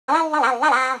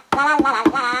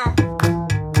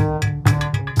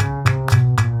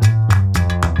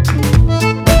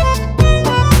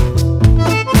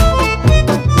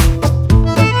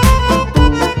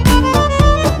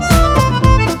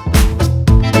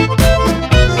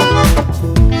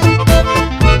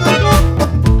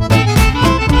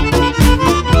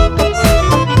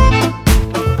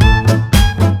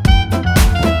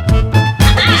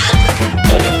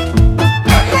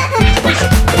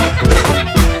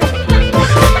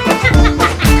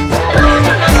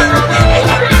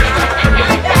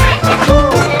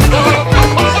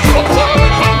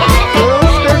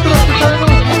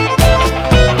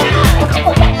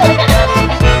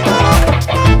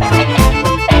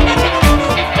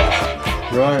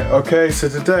Okay, so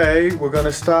today we're going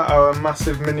to start our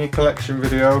massive mini collection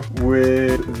video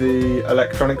with the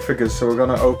electronic figures. So we're going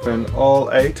to open all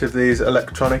 8 of these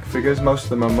electronic figures. Most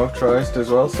of them are motorized as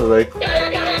well, so they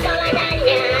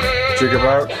jig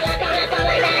about.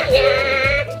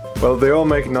 Well, they all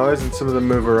make noise and some of them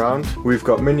move around. We've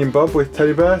got Minion Bob with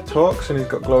teddy bear, talks, and he's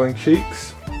got glowing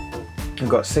cheeks. We've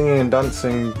got Singing and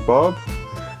Dancing Bob.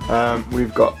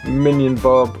 We've got Minion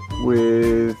Bob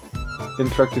with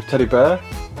interactive teddy bear.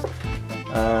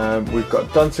 We've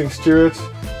got Dancing Stuart,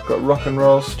 we've got Rock and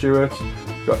Roll Stuart,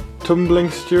 we've got Tumbling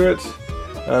Stuart,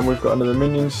 we've got another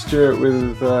Minion Stuart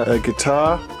with a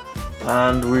guitar,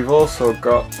 and we've also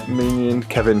got Minion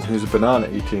Kevin, who's a banana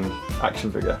eating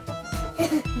action figure.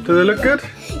 Do they look good?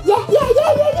 Yeah, yeah,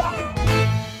 yeah, yeah, yeah!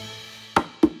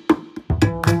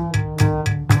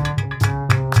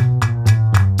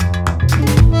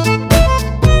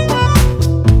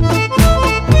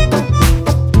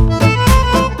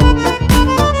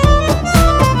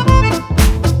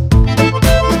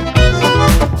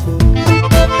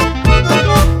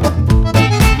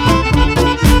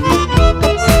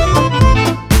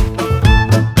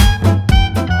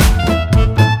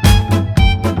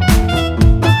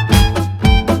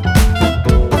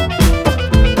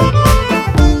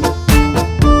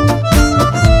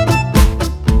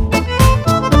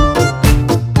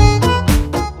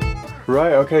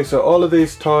 Right, okay, so all of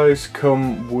these toys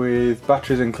come with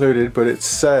batteries included, but it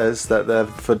says that they're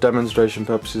for demonstration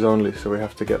purposes only, so we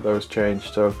have to get those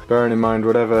changed. So bearing in mind,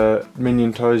 whatever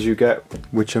Minion toys you get,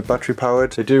 which are battery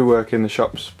powered, they do work in the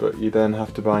shops, but you then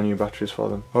have to buy new batteries for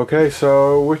them. Okay,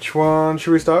 so which one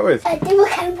should we start with? The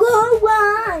rock and roll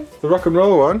one! The rock and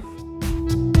roll one?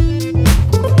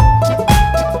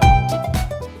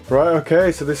 Right,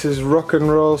 okay, so this is Rock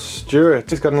and Roll Stuart.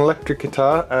 He's got an electric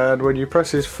guitar, and when you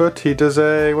press his foot, he does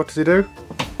a... what does he do?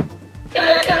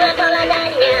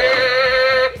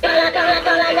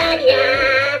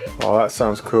 Oh, that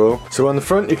sounds cool. So on the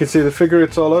front, you can see the figure,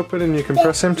 it's all open, and you can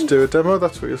press him to do a demo.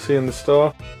 That's what you'll see in the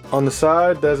store. On the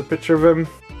side, there's a picture of him.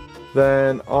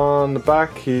 Then on the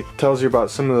back, he tells you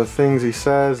about some of the things he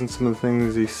says and some of the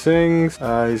things he sings.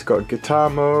 He's got guitar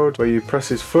mode where you press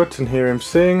his foot and hear him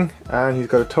sing, and he's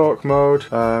got a talk mode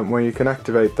where you can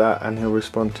activate that and he'll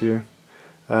respond to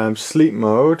you. Sleep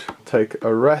mode, take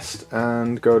a rest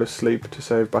and go to sleep to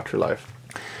save battery life.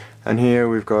 And here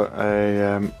we've got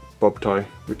a Bob toy,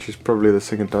 which is probably the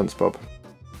Sing and Dance Bob.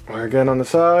 Again on the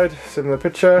side, similar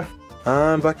picture,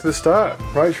 and back to the start.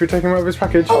 Right, should we take him out of his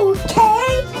package? Okay!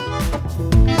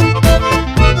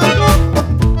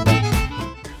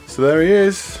 So there he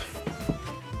is.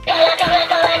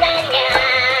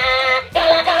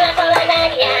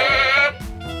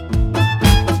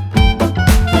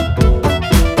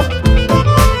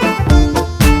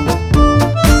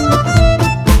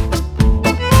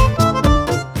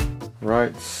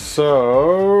 Right,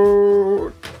 so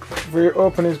if we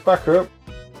open his back up,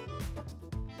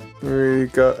 we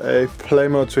got a play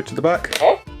mode switch at the back.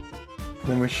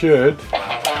 Then we should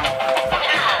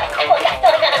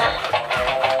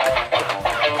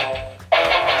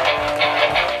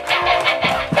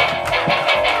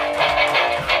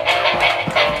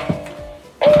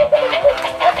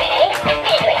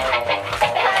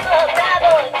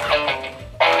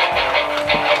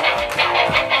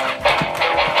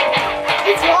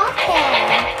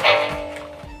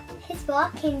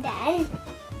walking then.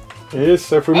 Yes,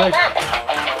 so if we make...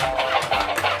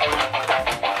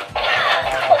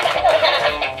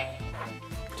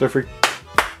 So if we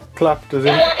clap, does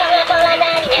it?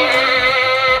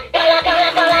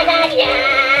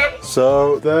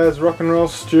 So there's Rock and Roll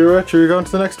Stuart. Should we go on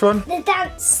to the next one? The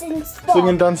Dancing Bob. Sing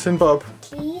and Dancing Bob.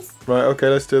 Please. Right, okay,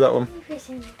 let's do that one.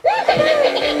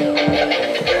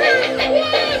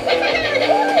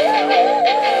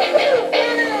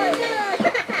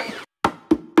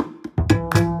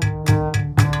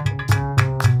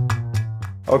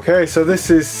 Okay, so this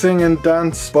is Sing and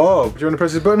Dance Bob. Do you want to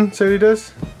press his button? See what he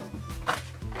does?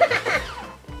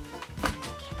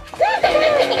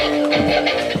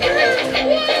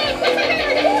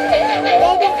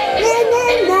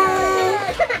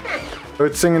 So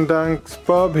it's Sing and Dance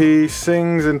Bob. He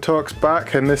sings and talks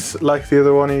back, and this, like the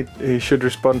other one, he should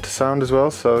respond to sound as well.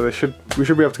 So we should be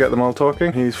able to get them all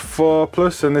talking. He's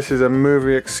 4+, and this is a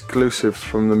movie exclusive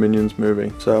from the Minions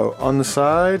movie. So on the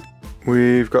side,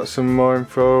 we've got some more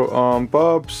info on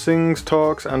Bob sings,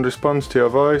 talks, and responds to your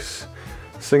voice.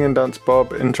 Sing and Dance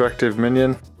Bob, interactive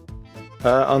minion.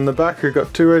 On the back, we've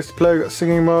got 2 ways to play. We've got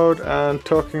singing mode and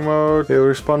talking mode. He'll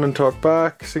respond and talk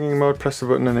back. Singing mode, press the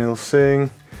button and he'll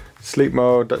sing. Sleep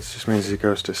mode, that just means he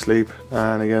goes to sleep.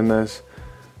 And again, there's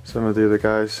some of the other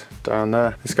guys down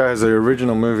there. This guy has the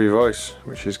original movie voice,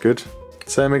 which is good.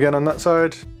 Same again on that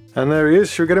side. And there he is.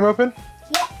 Should we get him open?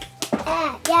 Yeah.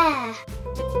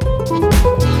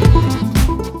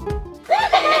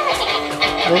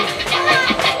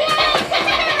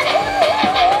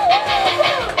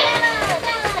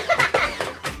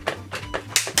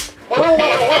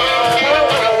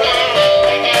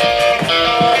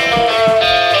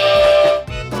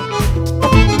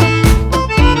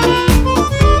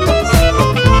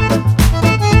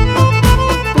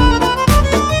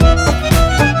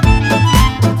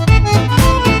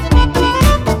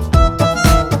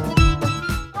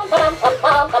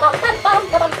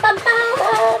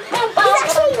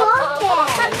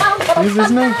 He's,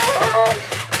 isn't he?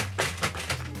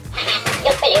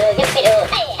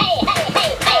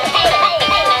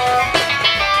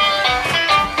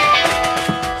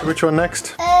 Which one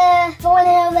next?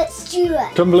 Banana Eat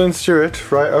Stuart. Tumbling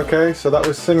Stuart, right, okay, so that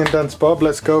was Sing and Dance Bob.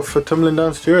 Let's go for Tumbling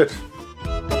Down Stuart.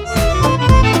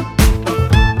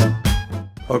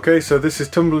 Okay, so this is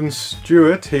Tumbling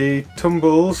Stuart. He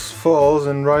tumbles, falls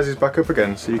and rises back up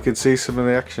again, so you can see some of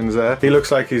the actions there. He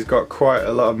looks like he's got quite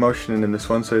a lot of motion in this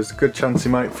one, so there's a good chance he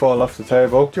might fall off the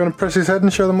table. Do you want to press his head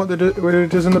and show them what he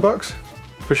does in the box?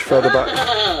 Push further back.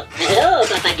 Hello,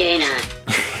 Papagena.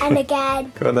 And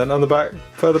again. Go on then, on the back,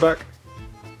 further back.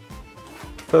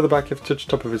 Further back, you have to touch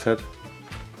the top of his head.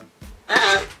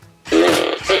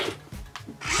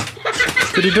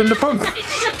 Did he done the pump?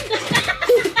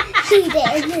 He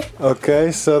did.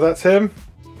 Okay, so that's him.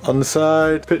 On the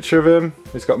side, picture of him.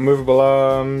 He's got movable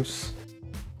arms.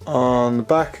 On the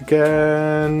back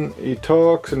again, he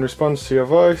talks and responds to your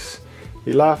voice.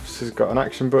 He laughs, he's got an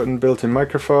action button, built-in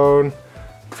microphone,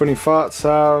 funny fart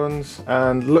sounds,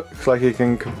 and looks like he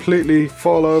can completely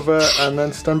fall over and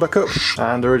then stand back up.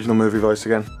 And original movie voice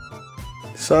again.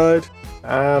 Side,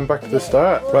 and back to the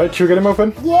start. Right, should we get him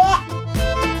open? Yeah.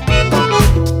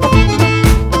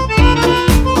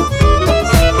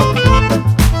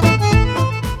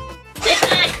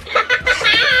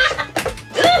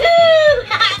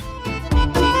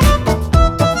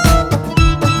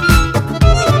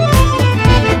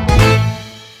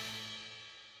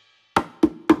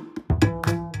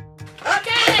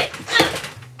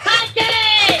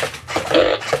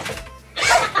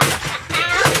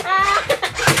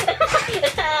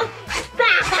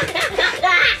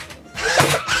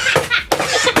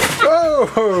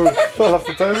 Oh, fell off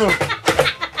the table.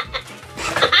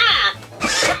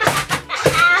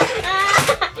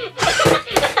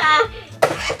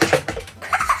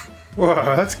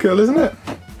 Wow, that's cool, isn't it?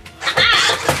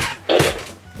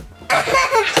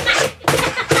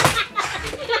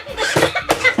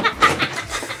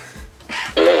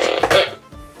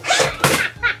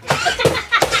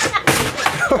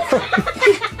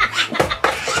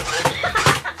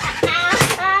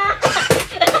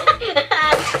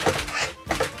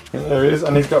 There he is,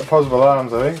 and he's got possible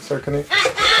arms, I think, so can he...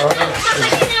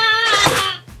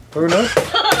 Oh no!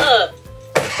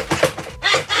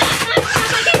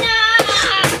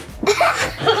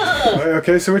 Right,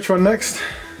 okay, so which one next?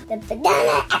 The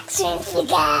banana action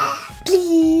figure,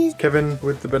 please. Kevin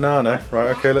with the banana.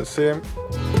 Right, okay, let's see him.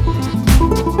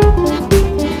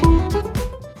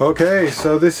 Okay,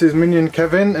 so this is Minion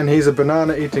Kevin, and he's a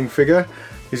banana eating figure.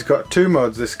 He's got 2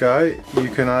 modes, this guy. You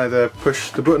can either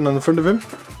push the button on the front of him,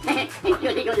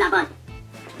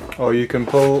 or you can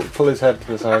pull his head to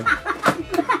the side.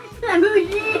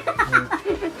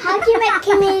 How do you make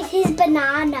him eat his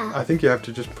banana? I think you have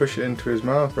to just push it into his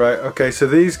mouth. Right, okay, so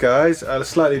these guys are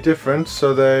slightly different.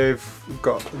 So they're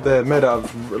made out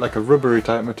of like a rubbery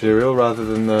type material rather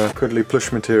than the cuddly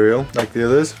plush material like the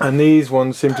others. And these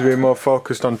ones seem to be more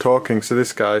focused on talking. So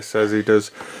this guy says he does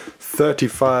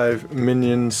 35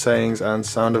 minion sayings and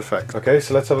sound effects. Okay,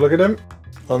 so let's have a look at him.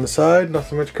 On the side,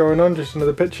 nothing much going on, just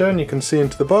another picture, and you can see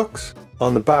into the box.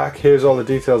 On the back, here's all the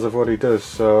details of what he does.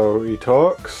 So he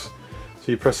talks,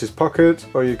 so you press his pocket,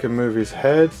 or you can move his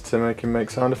head to make him make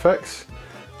sound effects.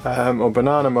 or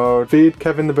banana mode. Feed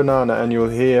Kevin the banana and you'll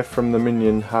hear from the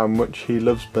minion how much he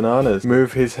loves bananas.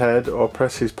 Move his head or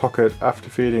press his pocket after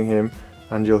feeding him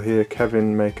and you'll hear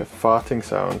Kevin make a farting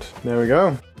sound. There we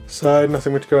go. Side,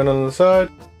 nothing much going on the side.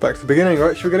 Back to the beginning.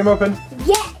 Right, should we get him open?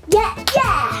 Yeah, yeah,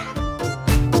 yeah.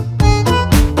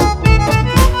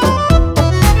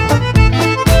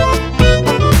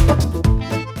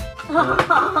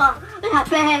 La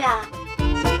pera.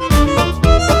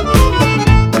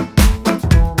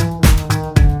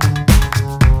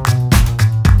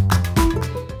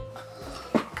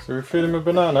 So we feed him a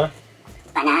banana.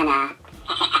 Banana.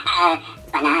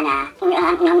 Banana.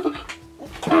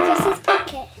 Press his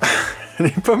pocket. And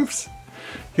he pumps.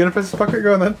 You gonna press his pocket?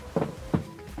 Go on then.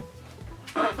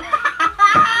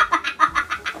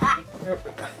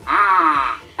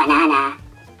 Ah, banana.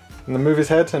 And then move his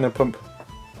head and he'll pump.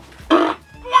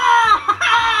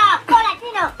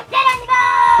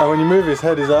 And when you move his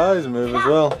head, his eyes move as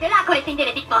well.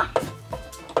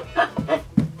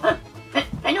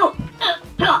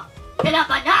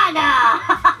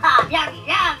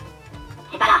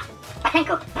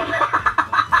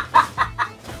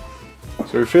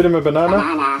 So we feed him a banana.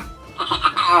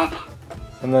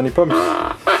 And then he pumps.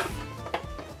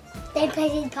 Then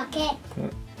press his pocket.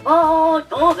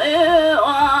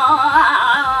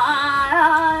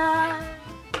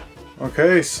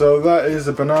 Okay, so that is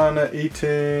a banana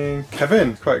eating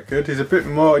Kevin. Quite good. He's a bit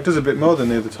more. He does a bit more than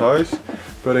the other toys,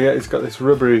 but yeah, he's got this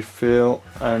rubbery feel.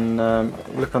 And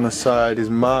look on the side, his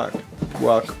mark,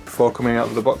 well, before coming out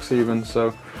of the box even.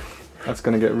 So that's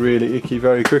going to get really icky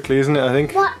very quickly, isn't it? I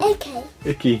think. What icky?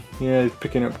 Icky. Yeah, he's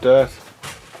picking up dirt.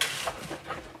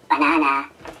 Banana.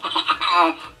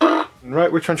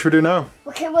 Right, which one should we do now?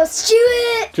 Okay, well,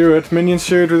 Stuart. Stuart, Minion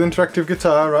Stuart with interactive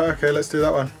guitar. Right, okay, let's do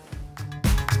that one.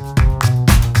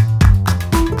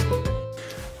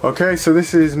 Okay, so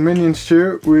this is Minion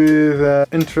Stuart with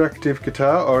interactive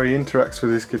guitar, or he interacts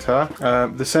with his guitar.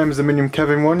 The same as the Minion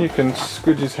Kevin one, you can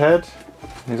squidge his head,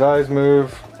 his eyes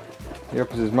move, he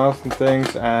opens his mouth and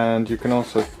things, and you can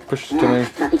also push his tummy,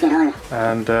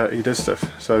 and he does stuff.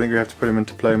 So I think we have to put him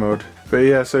into play mode. But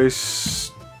yeah, so you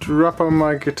strap on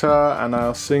my guitar and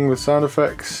I'll sing with sound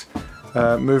effects,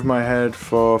 move my head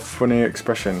for funny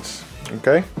expressions.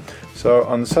 Okay, so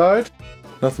on the side,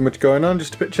 nothing much going on,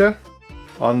 just a picture.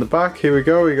 On the back, here we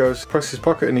go, he goes, press his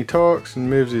pocket and he talks, and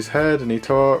moves his head and he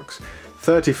talks.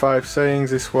 35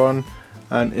 sayings this one,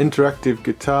 and interactive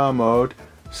guitar mode.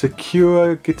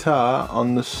 Secure guitar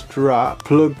on the strap,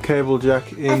 plug cable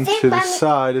jack into the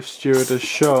side of Stuart as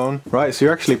shown. Right, so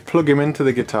you actually plug him into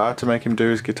the guitar to make him do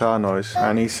his guitar noise,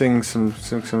 and he sings some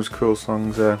cool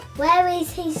songs there. Where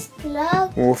is his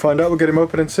plug? We'll find out, we'll get him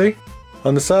open and see.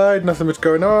 On the side, nothing much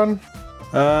going on,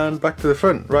 and back to the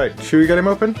front. Right, should we get him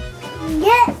open?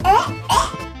 Yeah.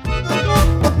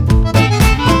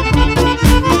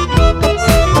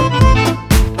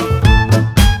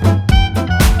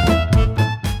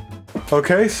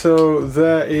 Okay, so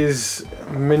there is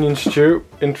Minion Stuart,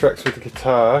 interacts with the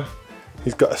guitar.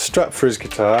 He's got a strap for his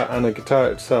guitar and a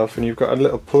guitar itself, and you've got a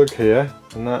little plug here,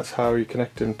 and that's how you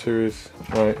connect him to his...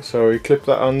 Right, so we clip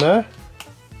that on there.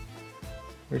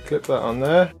 We clip that on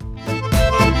there.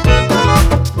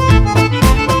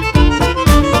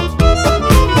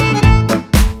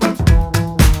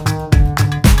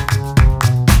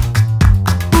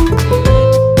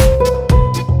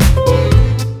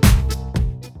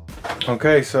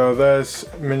 Okay, so there's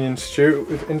Minion Stuart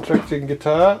with interacting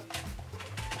guitar.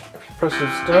 Press his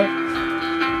start.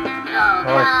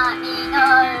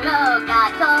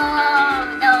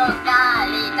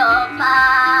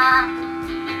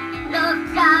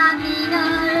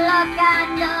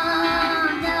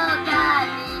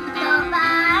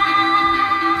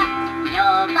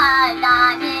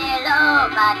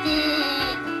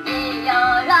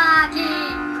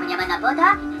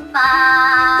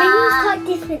 They talk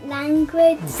different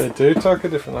language. They do talk a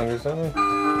different language, don't they?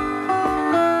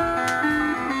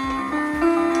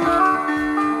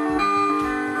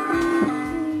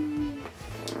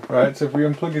 Right, so if we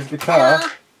unplug his guitar,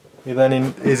 he then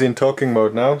is in talking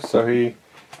mode now, so he...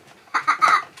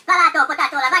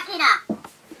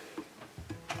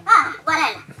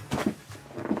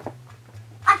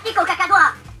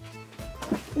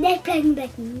 Let's play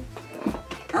button.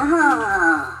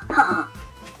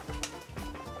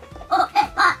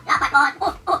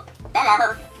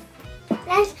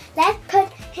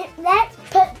 Let's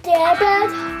put the other.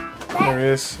 There he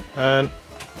is, and...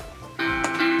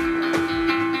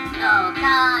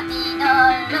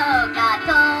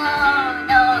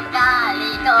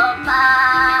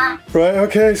 Right,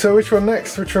 okay, so which one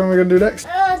next? Which one are we going to do next?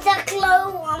 The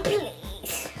glow one,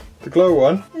 please. The glow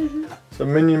one? Mm-hmm. So So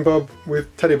Minion Bob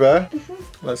with teddy bear.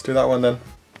 Let's do that one then.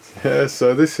 Yeah,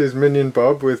 so this is Minion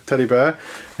Bob with teddy bear,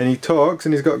 and he talks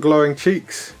and he's got glowing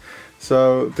cheeks.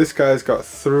 So this guy's got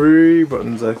 3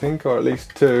 buttons, I think, or at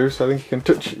least 2. So I think you can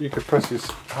touch, you can press his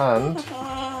hand.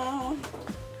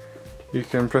 You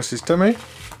can press his tummy.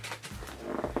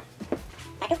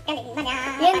 You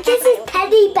can kiss his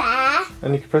teddy bear.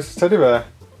 And you can press his teddy bear.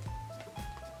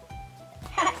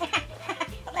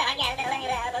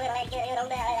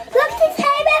 Look, his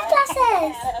teddy bear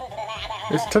flashes.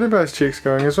 His teddy bear's cheeks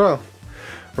going as well.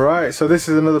 Right, so this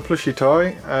is another plushy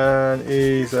toy, and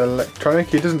he's electronic.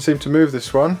 He doesn't seem to move,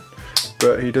 this one,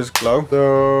 but he does glow.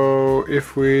 So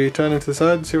if we turn him to the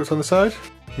side and see what's on the side.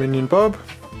 Minion Bob.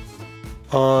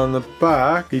 On the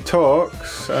back, he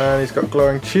talks and he's got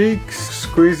glowing cheeks.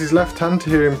 Squeeze his left hand to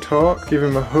hear him talk. Give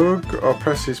him a hug or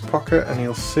press his pocket and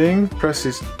he'll sing. Press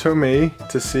his tummy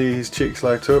to see his cheeks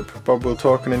light up. Bob will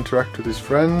talk and interact with his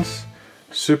friends.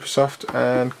 Super soft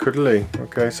and cuddly.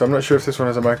 Okay, so I'm not sure if this one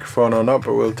has a microphone or not,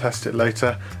 but we'll test it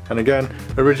later. And again,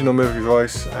 original movie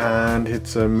voice, and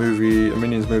it's a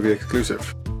Minions movie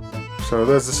exclusive. So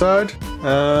there's the side,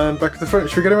 and back to the front.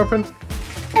 Should we get him open?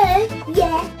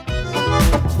 Yeah.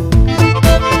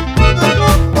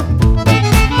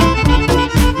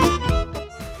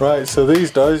 Right, so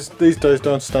these dies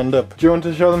don't stand up. Do you want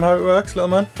to show them how it works, little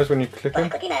man? That's when you click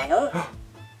him.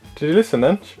 Did you listen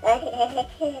then?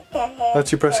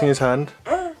 That's you pressing his hand.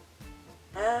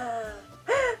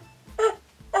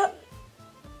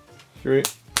 Should we?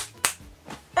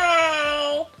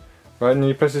 Right, and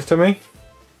you press his tummy.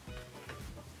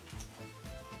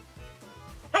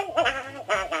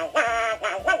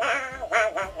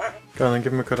 Go on and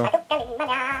give him a cuddle.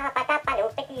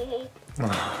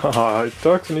 Oh, he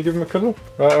talks and you give him a cuddle.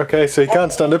 Right, okay, so he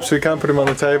can't stand up, so we can't put him on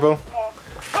the table.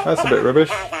 That's a bit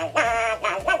rubbish.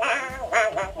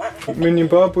 Minion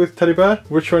Bob with teddy bear.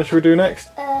 Which one should we do next?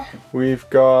 We've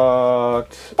got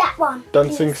that one.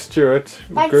 Dancing Stuart.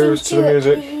 Grooves to the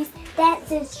music. Please.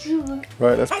 Dancing Stuart.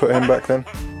 Right, let's put him back then.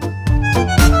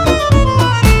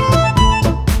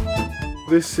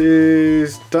 This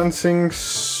is Dancing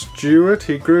Stuart.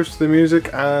 He grooves to the music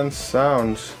and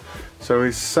sounds. So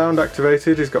he's sound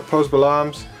activated, he's got posable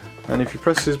arms, and if you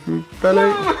press his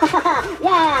belly,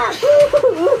 Yeah.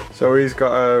 so he's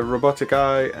got a robotic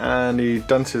eye and he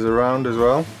dances around as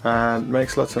well and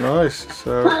makes lots of noise.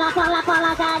 So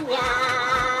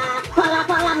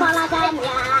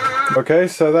okay,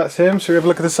 so that's him. Shall we have a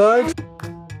look at the side?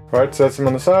 Right, so that's him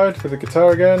on the side with the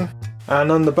guitar again.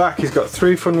 And on the back he's got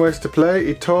 3 fun ways to play.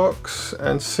 He talks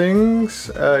and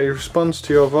sings, he responds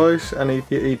to your voice, and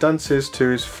he dances to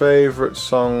his favourite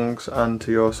songs and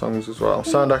to your songs as well.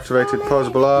 Sound activated,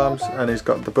 posable arms, and he's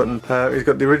got the button. He's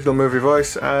got the original movie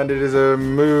voice, and it is a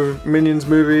Minions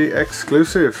movie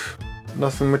exclusive.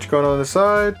 Nothing much going on the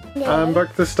side. No. And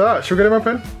back to the start. Should we get him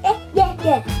open?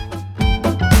 Yeah.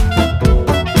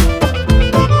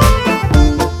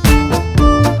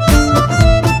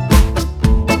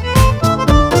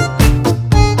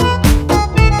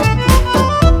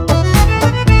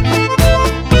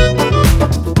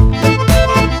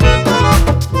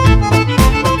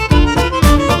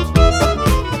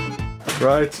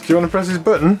 Right, do you want to press his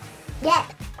button? Yeah.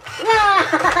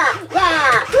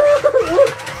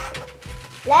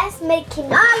 Let's make him.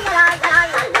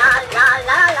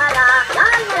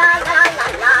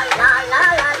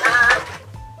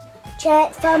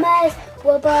 Transformers,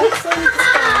 robots in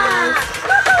disguise.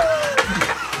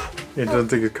 He doesn't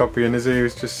think he's copying, is he? He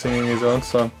was just singing his own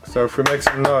song. So if we make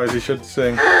some noise, he should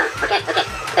sing.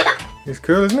 He's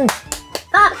cool, isn't he?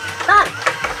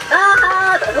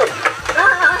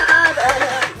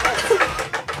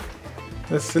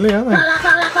 They're silly, aren't they?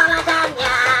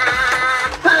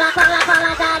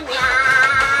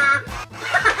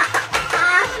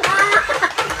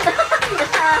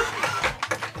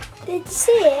 Did you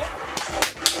see it?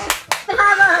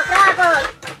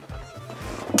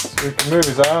 So he can move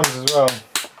his arms as well.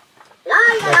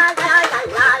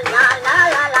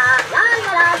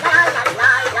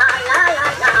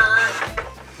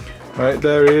 Right,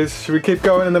 there he is. Should we keep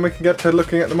going and then we can get to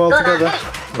looking at them all together?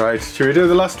 Right, should we do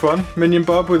the last one? Minion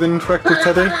Bob with an interactive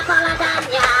teddy. Do you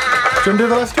want to do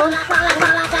the last one?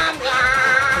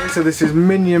 Okay, so this is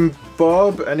Minion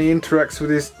Bob and he interacts with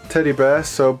his teddy bear.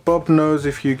 So Bob knows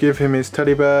if you give him his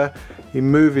teddy bear, he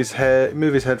move his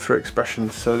head for expression.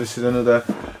 So this is another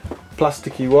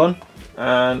plasticky one.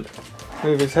 And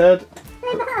move his head.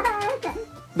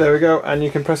 There we go. And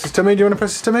you can press his tummy. Do you want to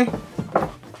press his tummy?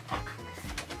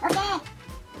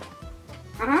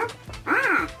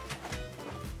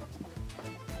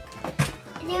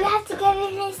 Do we have to give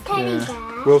him his teddy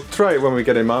bear? We'll try it when we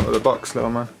get him out of the box, little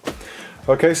man.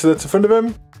 Okay, so that's the front of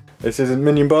him. This is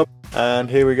Minion Bob, and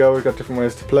here we go. We've got different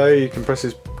ways to play. You can press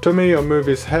his tummy or move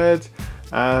his head,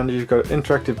 and you've got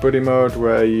interactive buddy mode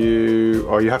where you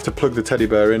have to plug the teddy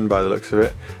bear in by the looks of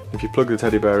it. If you plug the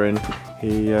teddy bear in,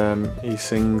 he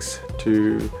sings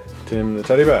to Tim the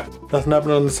teddy bear. Nothing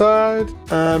happening on the side,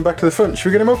 and back to the front. Should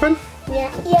we get him open? Yeah.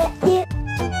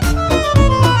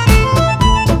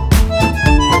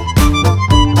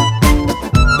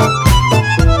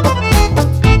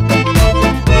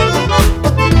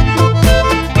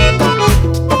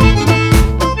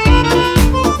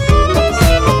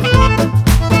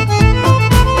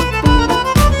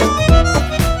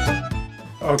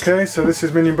 Okay, so this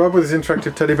is Minion Bob with his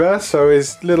interactive teddy bear. So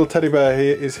his little teddy bear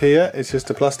here is here. It's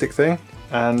just a plastic thing,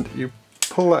 and you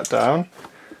pull that down,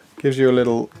 gives you a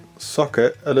little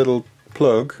socket, a little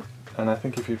plug, and I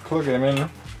think if you plug him in,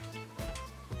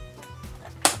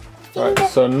 right.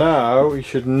 So now you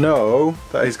should know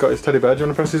that he's got his teddy bear. Do you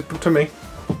want to press his tummy?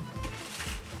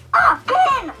 Oh,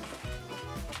 Tim!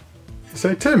 You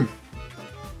say Tim.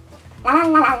 La la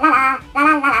la la la la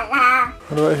la la la.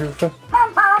 What about you?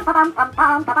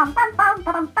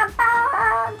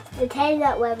 The tail's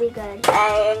not very good.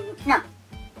 No.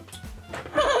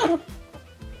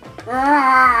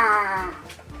 Ah.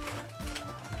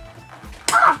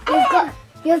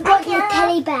 You've got your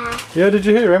teddy bear. Yeah, did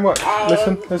you hear him? What?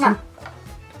 Listen. No.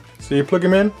 So you plug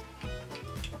him in.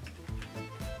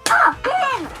 Oh,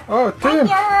 Tim! Oh, Tim.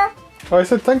 Oh, I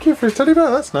said thank you for his teddy bear.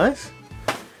 That's nice.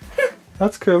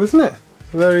 That's cool, isn't it?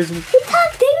 So there he's. You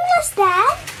can't do this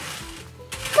there.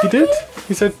 He did.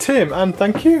 He said Tim and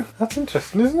thank you. That's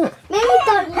interesting, isn't it? Maybe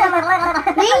don't.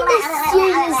 Maybe this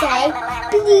usually say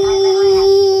please.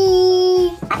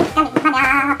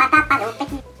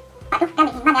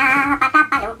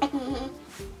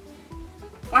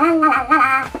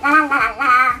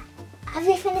 Have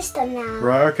you finished them now?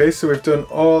 Right. Okay. So we've done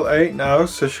all 8 now.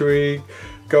 So should we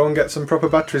go and get some proper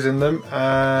batteries in them,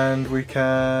 and we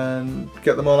can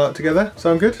get them all out together?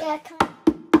 Sound good? Yeah.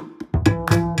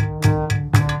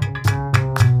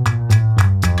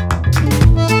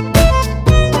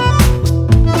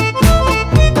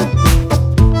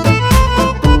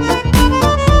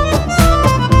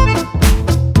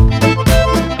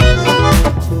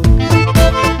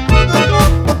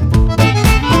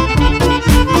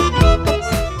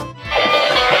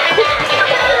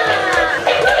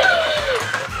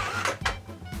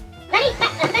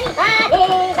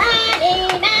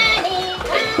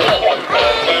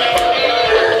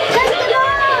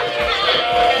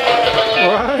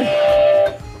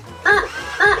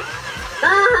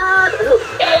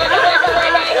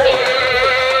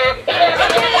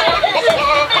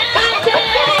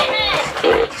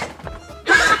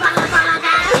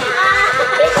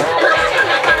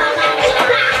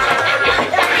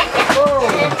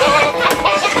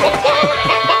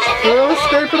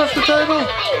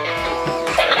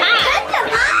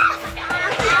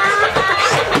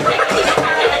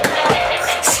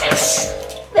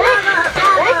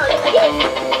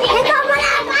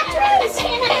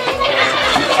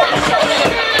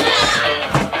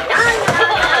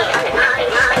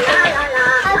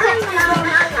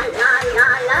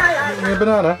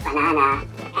 Banana.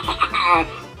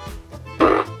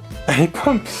 He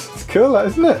pumps. It's cool, that,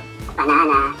 isn't it?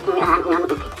 Banana.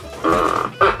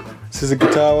 This is a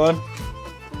guitar one.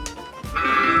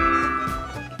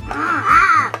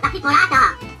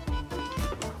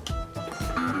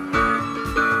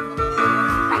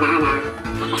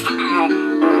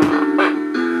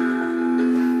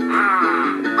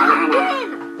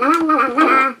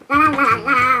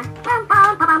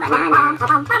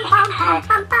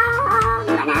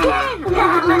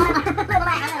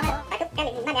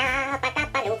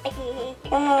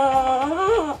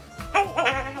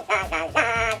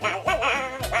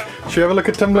 Should we have a look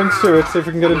at Tumbling Stuart, see if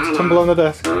we can get him to tumble on the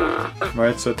desk?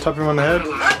 Right, so tap him on the head.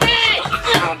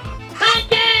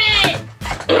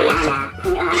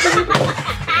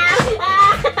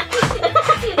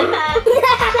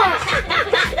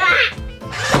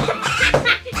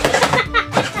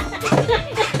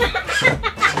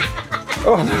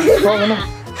 Oh no, it's falling off.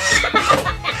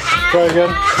 Try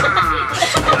again.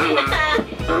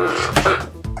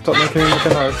 Stop making him look a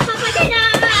noise.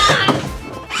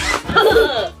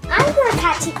 I'm gonna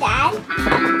catch it then.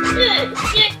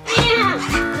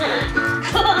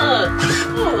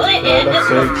 Right, let's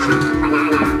see.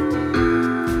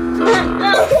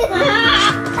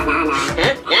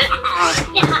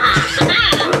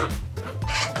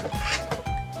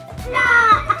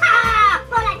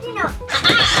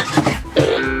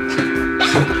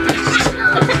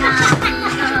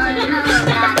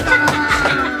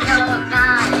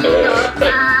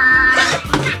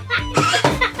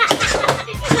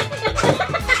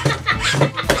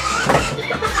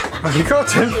 Oh, you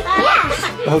got him?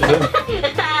 Yeah. Well done.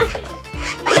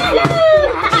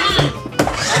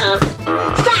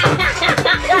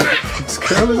 It's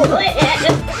cool, isn't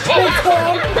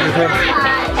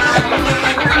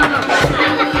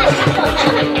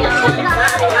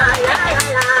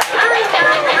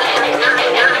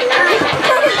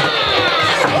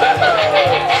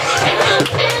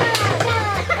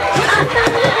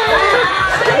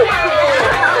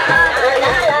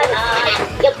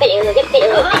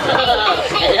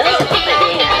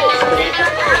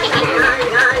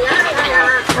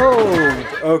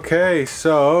Okay,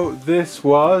 so this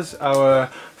was our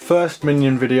first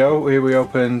Minion video. Here we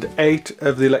opened 8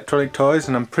 of the electronic toys,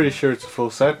 and I'm pretty sure it's a full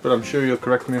set, but I'm sure you'll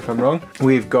correct me if I'm wrong.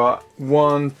 We've got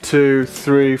 1, 2,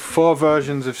 3, 4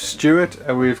 versions of Stuart,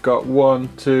 and we've got 1,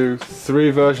 2,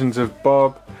 3 versions of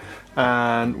Bob,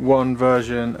 and 1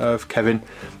 version of Kevin.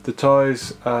 The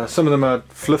toys, some of them are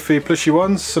fluffy, plushy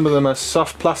ones, some of them are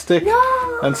soft plastic,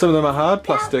 and some of them are hard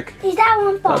plastic. Is that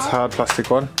one Bob? That's hard plastic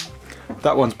one.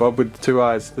 That one's Bob with 2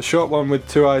 eyes. The short one with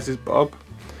 2 eyes is Bob.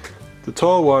 The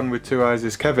tall one with 2 eyes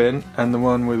is Kevin, and the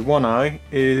one with 1 eye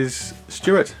is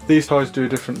Stuart. These toys do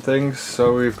different things.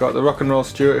 So we've got the rock and roll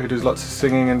Stuart, who does lots of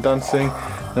singing and dancing.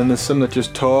 Then there's some that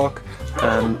just talk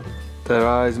and their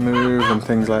eyes move and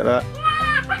things like that.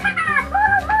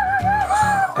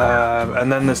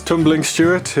 And then there's Tumbling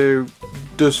Stuart, who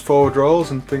does forward rolls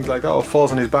and things like that, or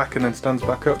falls on his back and then stands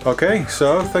back up. Okay,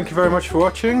 so thank you very much for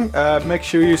watching. Make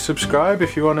sure you subscribe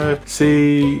if you want to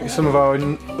see some of our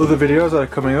other videos that are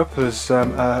coming up. As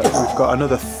we've got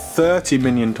another 30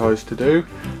 Minion toys to do.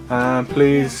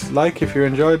 Please like if you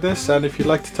enjoyed this, and if you'd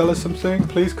like to tell us something,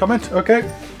 please comment. Okay,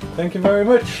 thank you very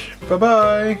much.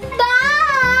 Bye-bye. Bye.